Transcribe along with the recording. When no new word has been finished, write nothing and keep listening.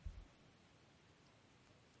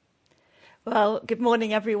Well, good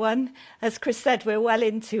morning, everyone. As Chris said, we're well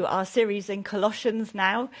into our series in Colossians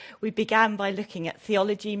now. We began by looking at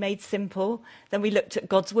theology made simple, then we looked at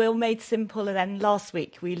God's will made simple, and then last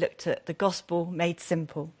week we looked at the gospel made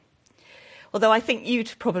simple. Although I think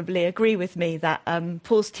you'd probably agree with me that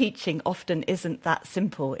Paul's teaching often isn't that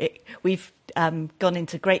simple. We've gone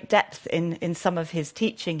into great depth in some of his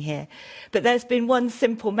teaching here. But there's been one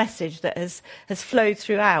simple message that has flowed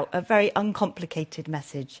throughout, a very uncomplicated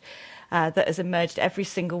message that has emerged every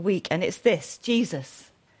single week. And it's this: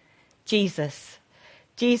 Jesus. Jesus.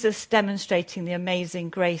 Jesus demonstrating the amazing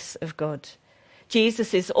grace of God.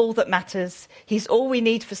 Jesus is all that matters. He's all we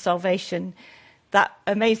need for salvation. That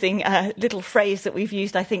amazing little phrase that we've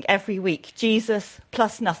used, I think, every week. Jesus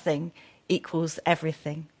plus nothing equals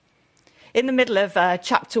everything. In the middle of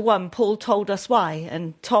chapter 1, Paul told us why,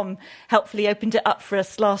 and Tom helpfully opened it up for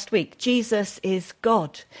us last week. Jesus is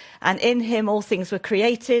God, and in him all things were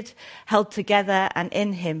created, held together, and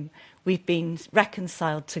in him we've been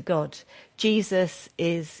reconciled to God. Jesus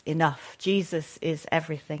is enough. Jesus is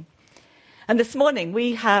everything. And this morning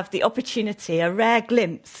we have the opportunity, a rare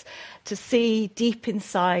glimpse, to see deep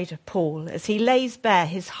inside Paul as he lays bare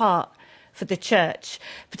his heart for the church,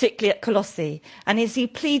 particularly at Colossae. And as he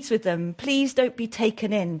pleads with them, please don't be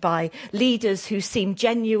taken in by leaders who seem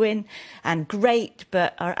genuine and great,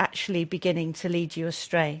 but are actually beginning to lead you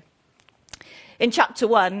astray. In chapter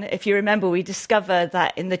 1, if you remember, we discover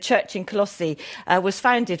that in the church in Colossae was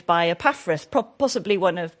founded by Epaphras, possibly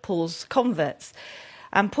one of Paul's converts.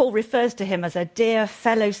 And Paul refers to him as a dear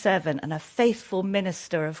fellow servant and a faithful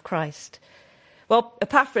minister of Christ. Well,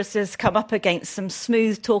 Epaphras has come up against some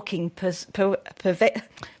smooth-talking,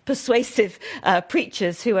 persuasive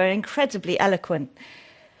preachers who are incredibly eloquent,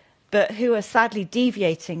 but who are sadly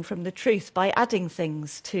deviating from the truth by adding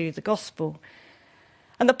things to the gospel.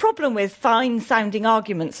 And the problem with fine-sounding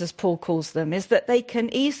arguments, as Paul calls them, is that they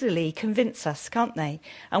can easily convince us, can't they?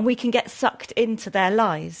 And we can get sucked into their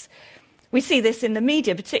lies. We see this in the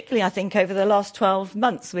media, particularly, I think, over the last 12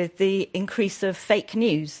 months with the increase of fake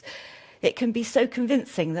news. It can be so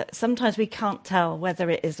convincing that sometimes we can't tell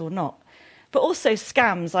whether it is or not. But also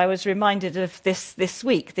scams. I was reminded of this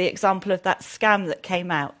week, the example of that scam that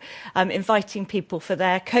came out, inviting people for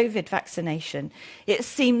their COVID vaccination. It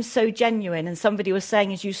seems so genuine, and somebody was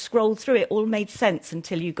saying as you scrolled through it, all made sense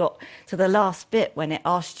until you got to the last bit when it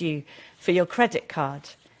asked you for your credit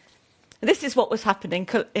card. This is what was happening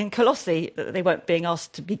in Colossae. They weren't being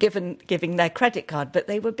asked to be giving their credit card, but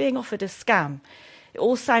they were being offered a scam. It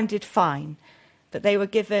all sounded fine, but they were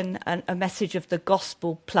given a message of the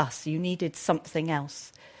gospel plus. You needed something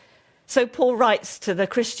else. So Paul writes to the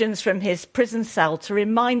Christians from his prison cell to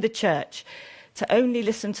remind the church to only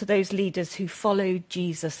listen to those leaders who follow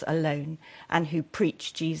Jesus alone and who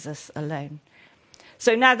preach Jesus alone.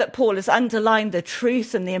 So now that Paul has underlined the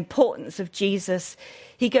truth and the importance of Jesus,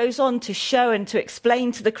 he goes on to show and to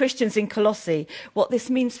explain to the Christians in Colossae what this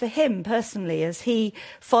means for him personally as he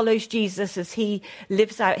follows Jesus, as he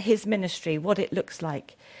lives out his ministry, what it looks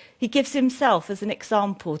like. He gives himself as an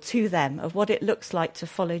example to them of what it looks like to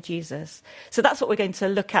follow Jesus. So that's what we're going to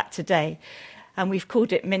look at today. And we've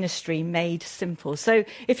called it Ministry Made Simple. So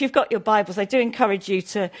if you've got your Bibles, I do encourage you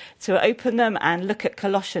to open them and look at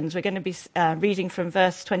Colossians. We're going to be reading from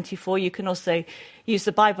verse 24. You can also use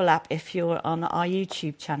the Bible app if you're on our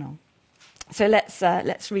YouTube channel. So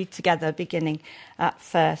let's read together, beginning at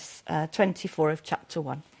verse 24 of chapter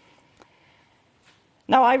 1.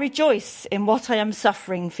 Now I rejoice in what I am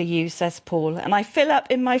suffering for you, says Paul, and I fill up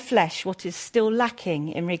in my flesh what is still lacking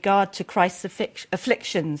in regard to Christ's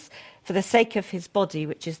afflictions for the sake of his body,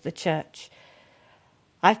 which is the church.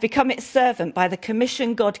 I've become its servant by the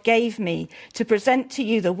commission God gave me to present to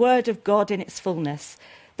you the word of God in its fullness,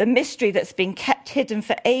 the mystery that's been kept hidden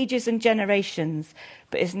for ages and generations,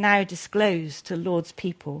 but is now disclosed to Lord's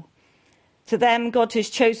people. To them, God has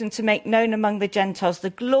chosen to make known among the Gentiles the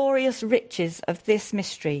glorious riches of this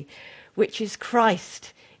mystery, which is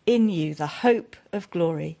Christ in you, the hope of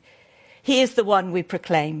glory. He is the one we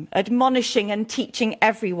proclaim, admonishing and teaching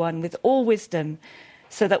everyone with all wisdom,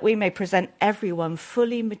 so that we may present everyone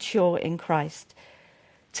fully mature in Christ.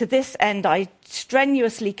 To this end, I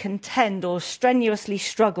strenuously contend or strenuously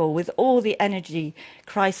struggle with all the energy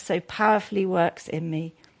Christ so powerfully works in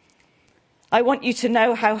me. I want you to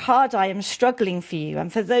know how hard I am struggling for you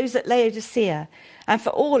and for those at Laodicea and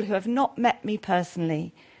for all who have not met me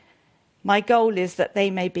personally. My goal is that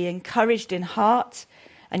they may be encouraged in heart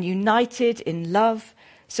and united in love,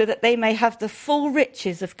 so that they may have the full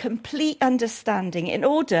riches of complete understanding, in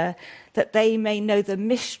order that they may know the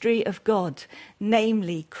mystery of God,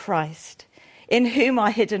 namely Christ, in whom are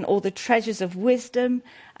hidden all the treasures of wisdom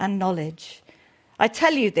and knowledge. I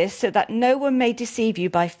tell you this so that no one may deceive you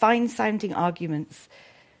by fine-sounding arguments.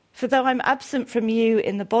 For though I'm absent from you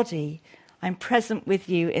in the body, I'm present with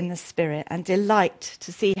you in the spirit and delight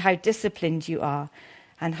to see how disciplined you are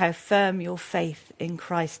and how firm your faith in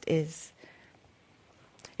Christ is.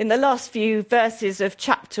 In the last few verses of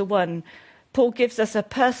chapter 1, Paul gives us a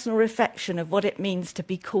personal reflection of what it means to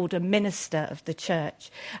be called a minister of the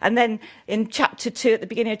church. And then in chapter 2, at the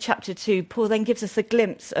beginning of chapter 2, Paul then gives us a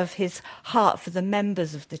glimpse of his heart for the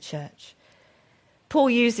members of the church. Paul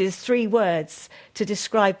uses 3 words to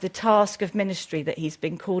describe the task of ministry that he's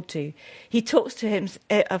been called to. He talks to him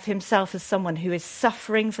of himself as someone who is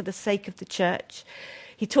suffering for the sake of the church.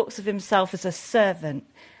 He talks of himself as a servant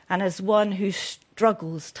and as one who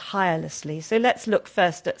struggles tirelessly. So let's look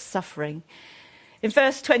first at suffering. In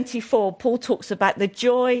verse 24, Paul talks about the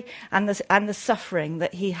joy and the suffering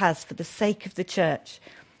that he has for the sake of the church.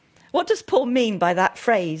 What does Paul mean by that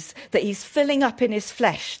phrase, that he's filling up in his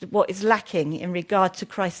flesh what is lacking in regard to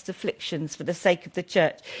Christ's afflictions for the sake of the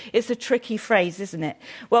church? It's a tricky phrase, isn't it?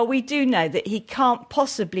 Well, we do know that he can't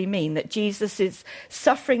possibly mean that Jesus'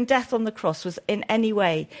 suffering death on the cross was in any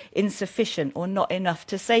way insufficient or not enough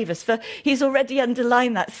to save us. For he's already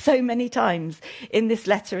underlined that so many times in this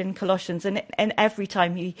letter in Colossians, and every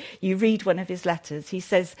time you read one of his letters, he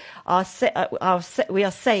says we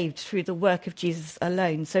are saved through the work of Jesus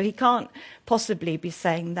alone. So he can't possibly be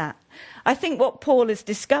saying that. I think what Paul has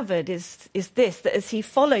discovered is this, that as he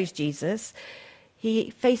follows Jesus,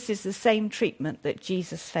 he faces the same treatment that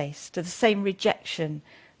Jesus faced, the same rejection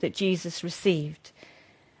that Jesus received.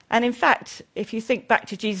 And in fact, if you think back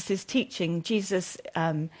to Jesus' teaching, Jesus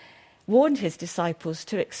warned his disciples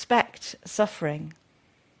to expect suffering.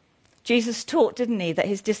 Jesus taught, didn't he, that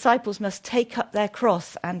his disciples must take up their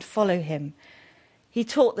cross and follow him. He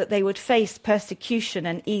taught that they would face persecution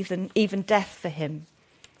and even death for him.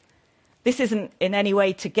 This isn't in any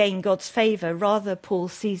way to gain God's favour. Rather, Paul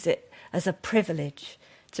sees it as a privilege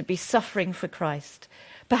to be suffering for Christ.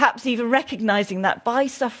 Perhaps even recognising that by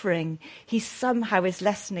suffering, he somehow is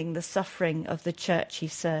lessening the suffering of the church he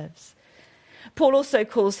serves. Paul also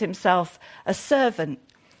calls himself a servant.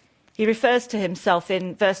 He refers to himself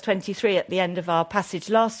in verse 23 at the end of our passage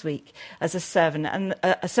last week as a servant, and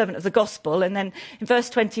a servant of the gospel. And then in verse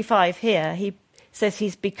 25 here, he says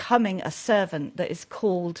he's becoming a servant that is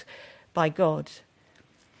called by God.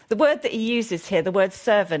 The word that he uses here, the word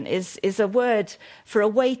servant, is a word for a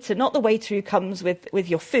waiter, not the waiter who comes with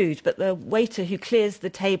your food, but the waiter who clears the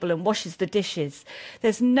table and washes the dishes.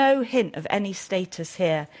 There's no hint of any status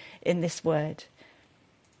here in this word.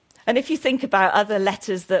 And if you think about other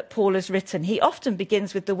letters that Paul has written, he often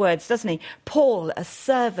begins with the words, doesn't he? Paul, a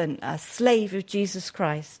servant, a slave of Jesus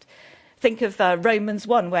Christ. Think of Romans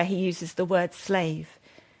 1, where he uses the word slave.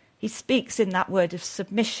 He speaks in that word of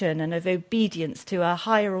submission and of obedience to a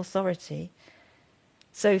higher authority.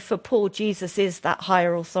 So for Paul, Jesus is that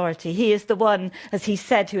higher authority. He is the one, as he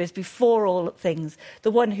said, who is before all things,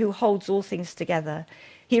 the one who holds all things together.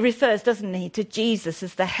 He refers, doesn't he, to Jesus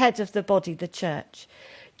as the head of the body, the church.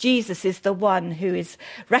 Jesus is the one who is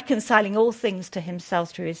reconciling all things to himself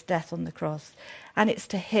through his death on the cross. And it's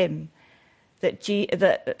to him,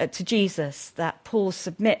 to Jesus, that Paul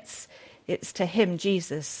submits. It's to him,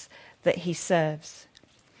 Jesus, that he serves.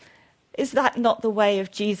 Is that not the way of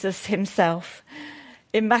Jesus himself?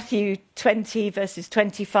 In Matthew 20, verses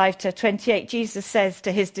 25 to 28, Jesus says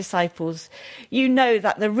to his disciples, "You know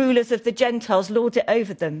that the rulers of the Gentiles lord it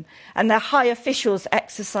over them, and their high officials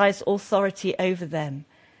exercise authority over them.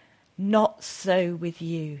 Not so with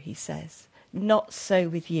you," he says. Not so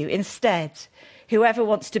with you. Instead, whoever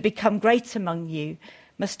wants to become great among you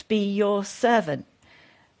must be your servant.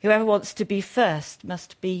 Whoever wants to be first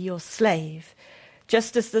must be your slave.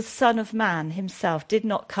 Just as the Son of Man himself did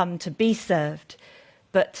not come to be served,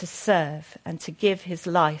 but to serve and to give his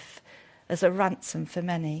life as a ransom for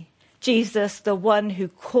many. Jesus, the one who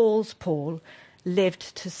calls Paul,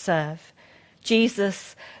 lived to serve.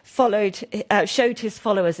 Jesus showed his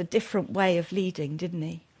followers a different way of leading, didn't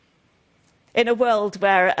he? In a world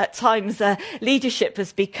where at times leadership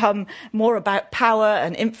has become more about power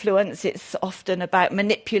and influence, it's often about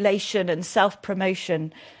manipulation and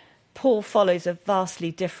self-promotion, Paul follows a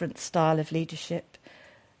vastly different style of leadership.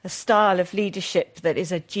 A style of leadership that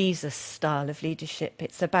is a Jesus style of leadership.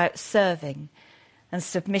 It's about serving and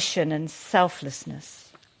submission and selflessness.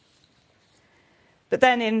 But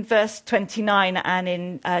then in verse 29 and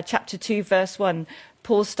in chapter 2, verse 1,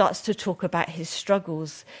 Paul starts to talk about his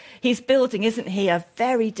struggles. He's building, isn't he, a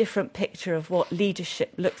very different picture of what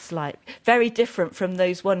leadership looks like. Very different from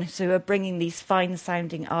those ones who are bringing these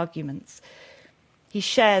fine-sounding arguments. He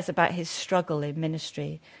shares about his struggle in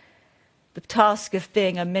ministry. The task of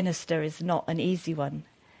being a minister is not an easy one.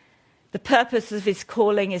 The purpose of his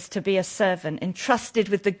calling is to be a servant, entrusted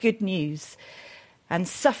with the good news and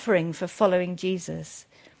suffering for following Jesus.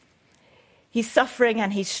 He's suffering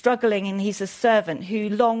and he's struggling, and he's a servant who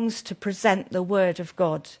longs to present the word of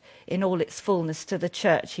God in all its fullness to the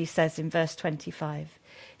church, he says in verse 25.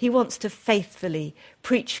 He wants to faithfully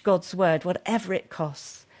preach God's word, whatever it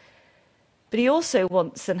costs. But he also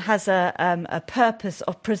wants and has a purpose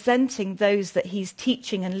of presenting those that he's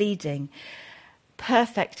teaching and leading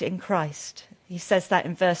perfect in Christ. He says that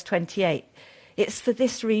in verse 28. It's for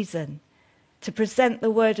this reason, to present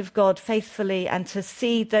the word of God faithfully and to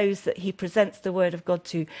see those that he presents the word of God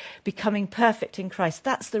to becoming perfect in Christ.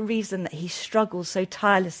 That's the reason that he struggles so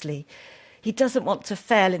tirelessly. He doesn't want to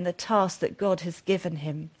fail in the task that God has given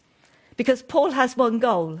him. Because Paul has one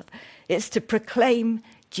goal. It's to proclaim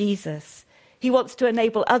Jesus. He wants to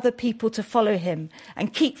enable other people to follow him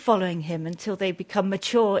and keep following him until they become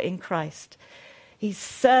mature in Christ. He's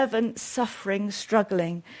servant, suffering,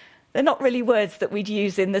 struggling. They're not really words that we'd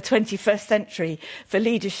use in the 21st century for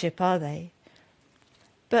leadership, are they?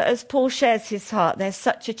 But as Paul shares his heart, there's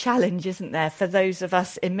such a challenge, isn't there, for those of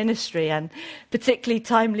us in ministry, and particularly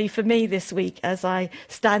timely for me this week as I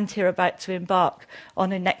stand here about to embark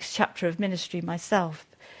on a next chapter of ministry myself.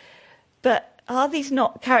 But are these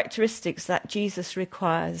not characteristics that Jesus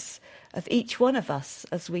requires of each one of us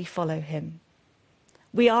as we follow him?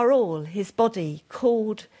 We are all his body,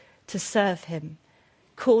 called to serve him,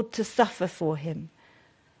 called to suffer for him,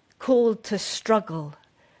 called to struggle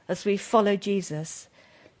as we follow Jesus.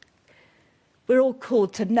 We're all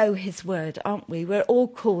called to know his word, aren't we? We're all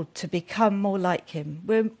called to become more like him.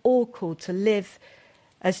 We're all called to live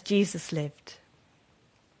as Jesus lived.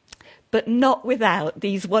 But not without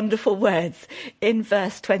these wonderful words in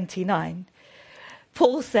verse 29.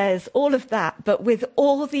 Paul says all of that, but with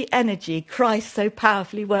all the energy Christ so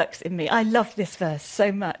powerfully works in me. I love this verse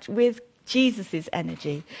so much. With Jesus'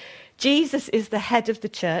 energy. Jesus is the head of the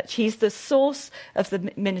church. He's the source of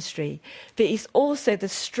the ministry, but he's also the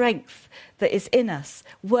strength that is in us,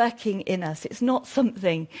 working in us. It's not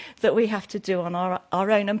something that we have to do on our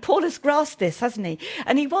own. And Paul has grasped this, hasn't he?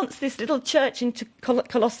 And he wants this little church in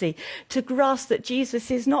Colossae to grasp that Jesus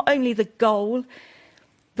is not only the goal,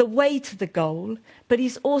 the way to the goal, but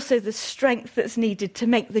he's also the strength that's needed to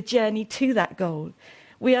make the journey to that goal.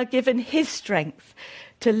 We are given his strength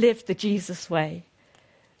to live the Jesus way.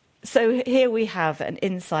 So here we have an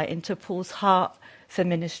insight into Paul's heart for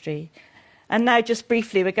ministry. And now just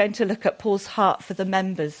briefly, we're going to look at Paul's heart for the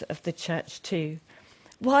members of the church too.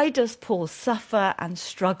 Why does Paul suffer and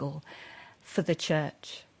struggle for the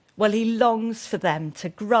church? Well, he longs for them to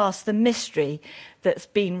grasp the mystery that's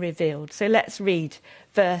been revealed. So let's read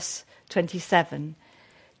verse 27.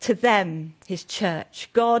 To them, his church,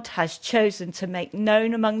 God has chosen to make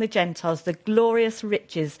known among the Gentiles the glorious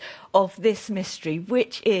riches of this mystery,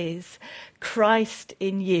 which is Christ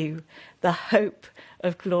in you, the hope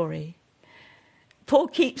of glory. Paul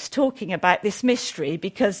keeps talking about this mystery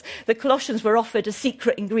because the Colossians were offered a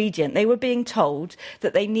secret ingredient. They were being told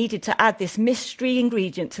that they needed to add this mystery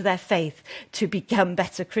ingredient to their faith to become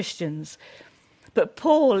better Christians. But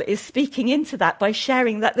Paul is speaking into that by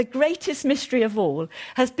sharing that the greatest mystery of all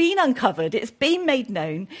has been uncovered. It's been made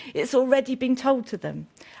known. It's already been told to them.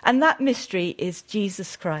 And that mystery is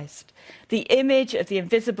Jesus Christ, the image of the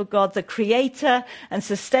invisible God, the creator and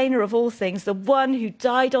sustainer of all things, the one who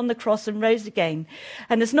died on the cross and rose again,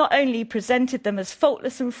 and has not only presented them as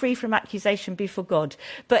faultless and free from accusation before God,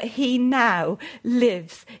 but he now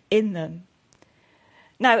lives in them.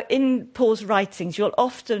 Now, in Paul's writings, you'll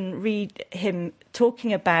often read him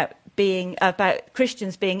talking about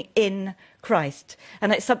Christians being in Christ.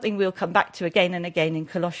 And it's something we'll come back to again and again in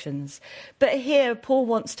Colossians. But here, Paul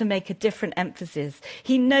wants to make a different emphasis.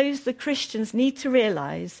 He knows the Christians need to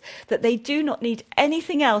realize that they do not need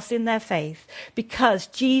anything else in their faith because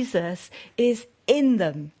Jesus is in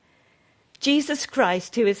them. Jesus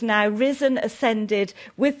Christ, who is now risen, ascended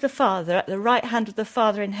with the Father at the right hand of the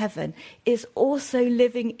Father in heaven, is also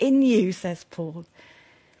living in you, says Paul.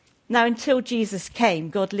 Now, until Jesus came,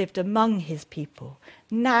 God lived among his people.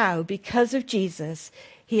 Now, because of Jesus,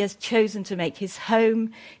 he has chosen to make his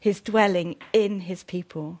home, his dwelling in his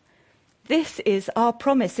people. This is our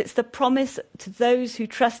promise. It's the promise to those who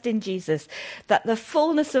trust in Jesus, that the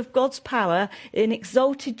fullness of God's power in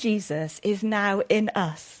exalted Jesus is now in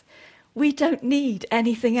us. We don't need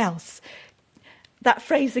anything else. That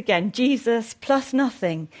phrase again, Jesus plus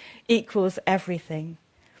nothing equals everything.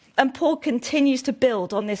 And Paul continues to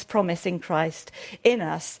build on this promise in Christ in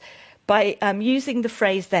us by using the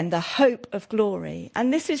phrase then, the hope of glory.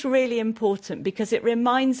 And this is really important because it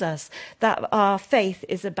reminds us that our faith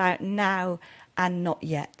is about now and not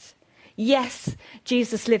yet. Yes,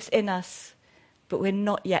 Jesus lives in us, but we're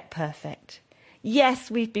not yet perfect.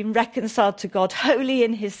 Yes, we've been reconciled to God, holy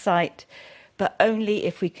in his sight, but only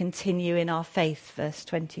if we continue in our faith, verse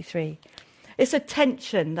 23. It's a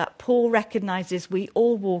tension that Paul recognises we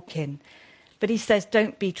all walk in, but he says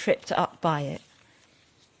don't be tripped up by it.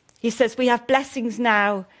 He says we have blessings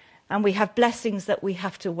now and we have blessings that we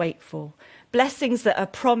have to wait for. Blessings that are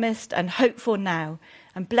promised and hoped for now,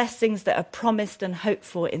 and blessings that are promised and hoped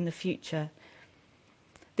for in the future.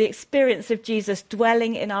 The experience of Jesus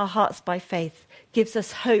dwelling in our hearts by faith gives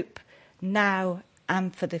us hope now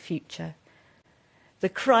and for the future. The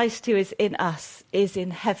Christ who is in us is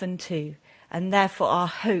in heaven too, and therefore our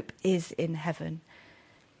hope is in heaven.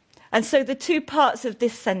 And so the two parts of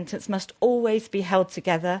this sentence must always be held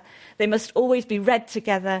together. They must always be read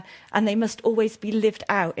together, and they must always be lived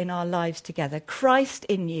out in our lives together. Christ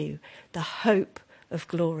in you, the hope of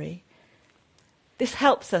glory. This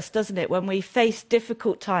helps us, doesn't it, when we face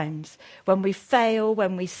difficult times, when we fail,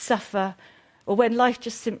 when we suffer, or when life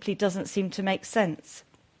just simply doesn't seem to make sense.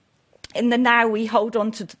 In the now, we hold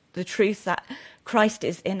on to the truth that Christ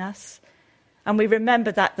is in us. And we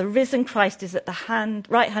remember that the risen Christ is at the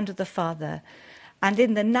right hand of the Father. And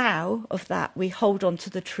in the now of that, we hold on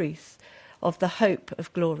to the truth of the hope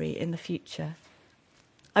of glory in the future.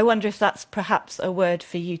 I wonder if that's perhaps a word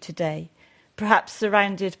for you today. Perhaps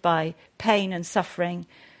surrounded by pain and suffering.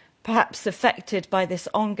 Perhaps affected by this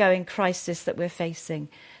ongoing crisis that we're facing.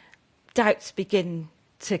 Doubts begin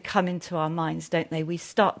to come into our minds, don't they? We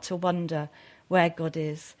start to wonder where God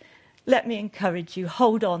is. Let me encourage you,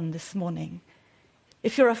 hold on this morning.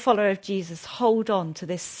 If you're a follower of Jesus, hold on to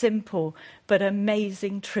this simple but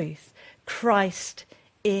amazing truth. Christ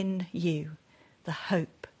in you, the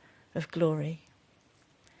hope of glory.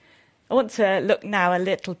 I want to look now a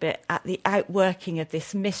little bit at the outworking of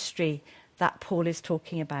this mystery that Paul is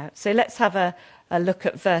talking about. So let's have a look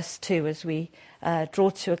at verse 2 as we draw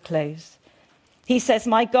to a close. He says,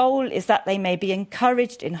 "My goal is that they may be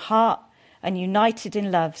encouraged in heart and united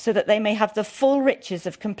in love, so that they may have the full riches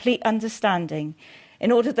of complete understanding,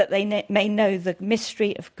 in order that they may know the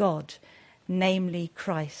mystery of God, namely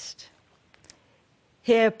Christ."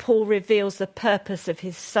 Here Paul reveals the purpose of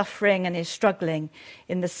his suffering and his struggling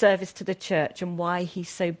in the service to the church and why he's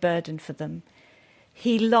so burdened for them.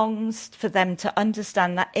 He longs for them to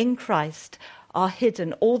understand that in Christ are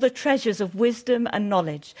hidden all the treasures of wisdom and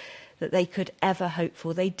knowledge that they could ever hope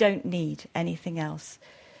for. They don't need anything else.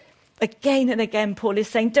 Again and again, Paul is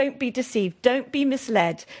saying, don't be deceived, don't be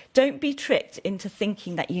misled, don't be tricked into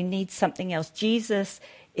thinking that you need something else. Jesus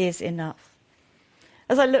is enough.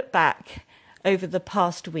 As I look back over the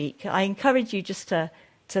past week, I encourage you just to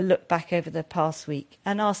look back over the past week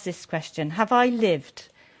and ask this question: have I lived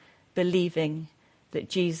believing that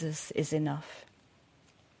Jesus is enough?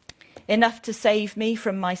 Enough to save me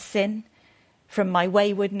from my sin, from my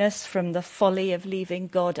waywardness, from the folly of leaving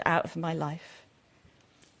God out of my life?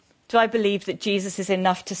 Do I believe that Jesus is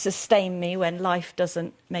enough to sustain me when life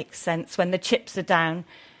doesn't make sense, when the chips are down,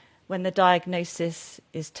 when the diagnosis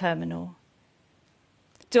is terminal?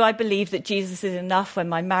 Do I believe that Jesus is enough when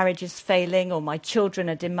my marriage is failing, or my children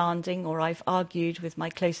are demanding, or I've argued with my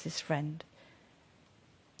closest friend?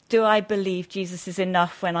 Do I believe Jesus is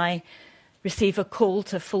enough when I receive a call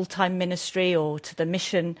to full-time ministry, or to the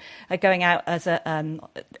mission, going out as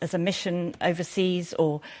a mission overseas,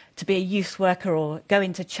 or to be a youth worker, or go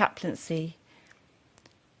into chaplaincy?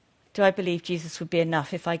 Do I believe Jesus would be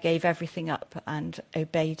enough if I gave everything up and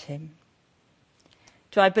obeyed him?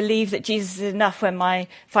 Do I believe that Jesus is enough when my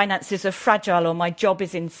finances are fragile, or my job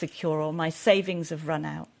is insecure, or my savings have run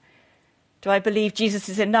out? Do I believe Jesus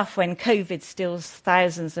is enough when COVID steals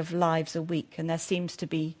thousands of lives a week and there seems to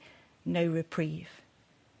be no reprieve?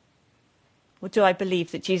 Or do I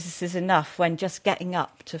believe that Jesus is enough when just getting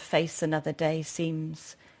up to face another day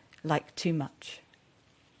seems like too much?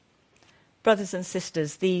 Brothers and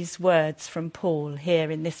sisters, these words from Paul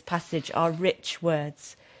here in this passage are rich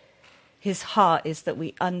words. His heart is that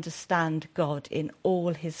we understand God in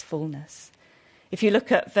all his fullness. If you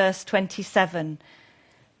look at verse 27,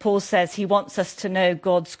 Paul says he wants us to know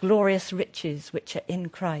God's glorious riches which are in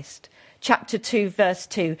Christ. Chapter 2, verse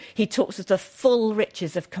 2, he talks of the full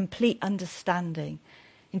riches of complete understanding.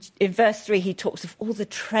 In verse 3, he talks of all the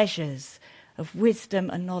treasures of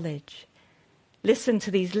wisdom and knowledge. Listen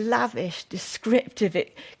to these lavish, descriptive,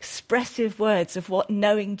 expressive words of what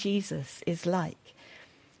knowing Jesus is like.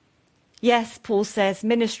 Yes, Paul says,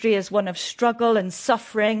 ministry is one of struggle and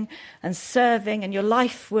suffering and serving, and your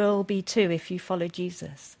life will be too if you follow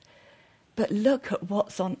Jesus. But look at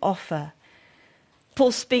what's on offer.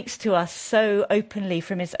 Paul speaks to us so openly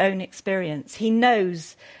from his own experience. He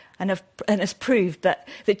knows and has proved that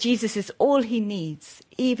Jesus is all he needs,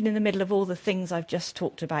 even in the middle of all the things I've just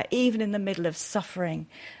talked about, even in the middle of suffering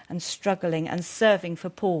and struggling and serving for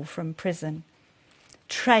Paul from prison.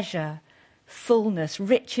 Treasure, fullness,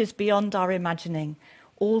 riches beyond our imagining,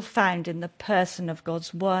 all found in the person of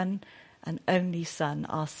God's one and only Son,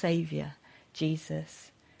 our Saviour,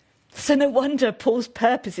 Jesus. So no wonder Paul's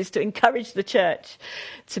purpose is to encourage the church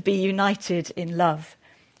to be united in love.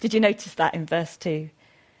 Did you notice that in verse 2?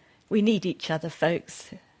 We need each other,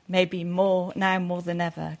 folks, maybe more than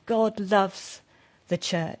ever. God loves the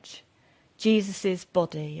church, Jesus'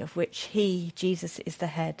 body, of which Jesus, is the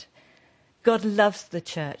head. God loves the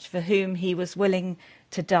church, for whom he was willing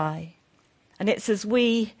to die. And it's as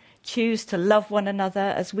we choose to love one another,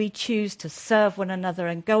 as we choose to serve one another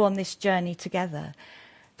and go on this journey together,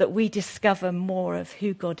 that we discover more of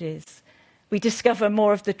who God is. We discover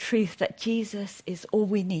more of the truth that Jesus is all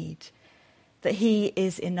we need, that he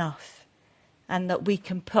is enough, and that we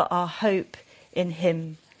can put our hope in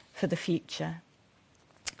him for the future.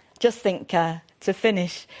 Just think, to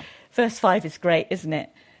finish, verse 5 is great, isn't it?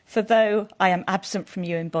 For though I am absent from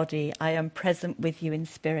you in body, I am present with you in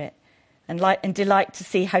spirit, and delight to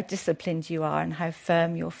see how disciplined you are and how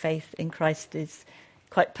firm your faith in Christ is.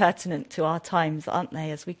 Quite pertinent to our times, aren't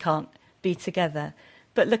they, as we can't be together.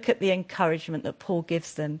 But look at the encouragement that Paul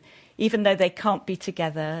gives them. Even though they can't be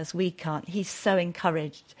together as we can't, he's so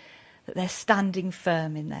encouraged that they're standing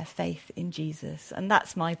firm in their faith in Jesus. And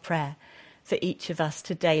that's my prayer for each of us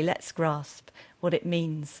today. Let's grasp what it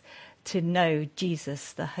means to know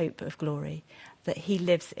Jesus, the hope of glory, that he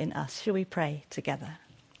lives in us. Shall we pray together?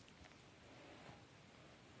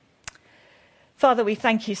 Father, we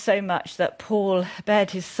thank you so much that Paul bared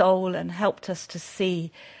his soul and helped us to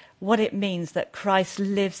see what it means that Christ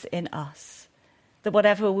lives in us. That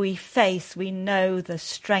whatever we face, we know the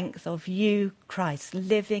strength of you, Christ,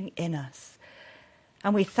 living in us.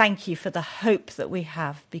 And we thank you for the hope that we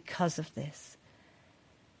have because of this.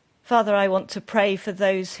 Father, I want to pray for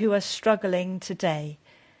those who are struggling today,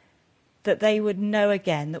 that they would know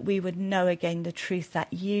again, that we would know again the truth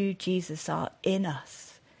that you, Jesus, are in us.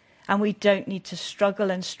 And we don't need to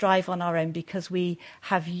struggle and strive on our own because we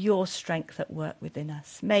have your strength at work within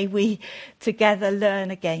us. May we together learn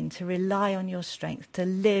again to rely on your strength, to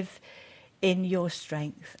live in your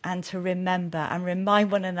strength, and to remember and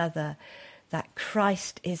remind one another that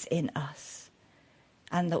Christ is in us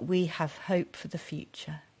and that we have hope for the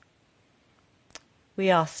future. We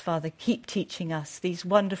ask, Father, keep teaching us these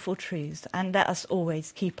wonderful truths and let us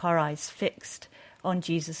always keep our eyes fixed on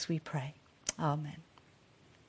Jesus, we pray. Amen.